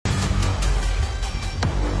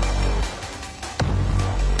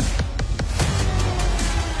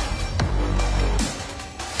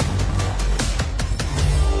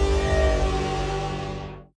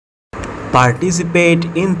Participate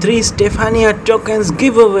in 3 Stefania tokens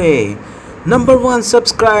giveaway. Number 1,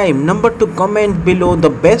 subscribe. Number 2, comment below the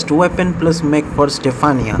best weapon plus mech for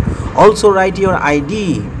Stefania. Also write your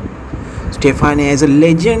ID. Stefania is a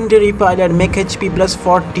legendary pilot. Mech HP plus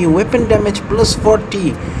 40, weapon damage plus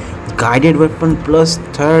 40, guided weapon plus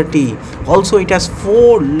 30. Also it has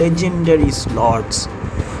 4 legendary slots.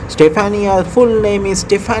 Stefania's full name is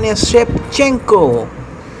Stefania Shevchenko.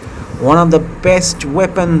 One of the best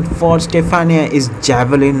weapon for Stefania is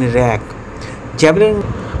Javelin Rack. Javelin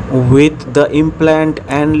with the implant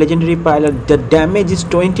and legendary pilot, the damage is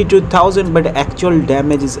 22,000 but actual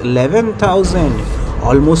damage is 11,000,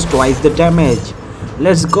 almost twice the damage.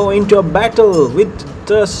 Let's go into a battle with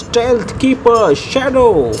the stealth keeper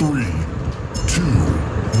Shadow. 3, 2,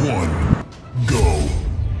 1, go.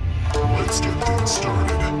 Let's get things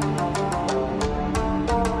started.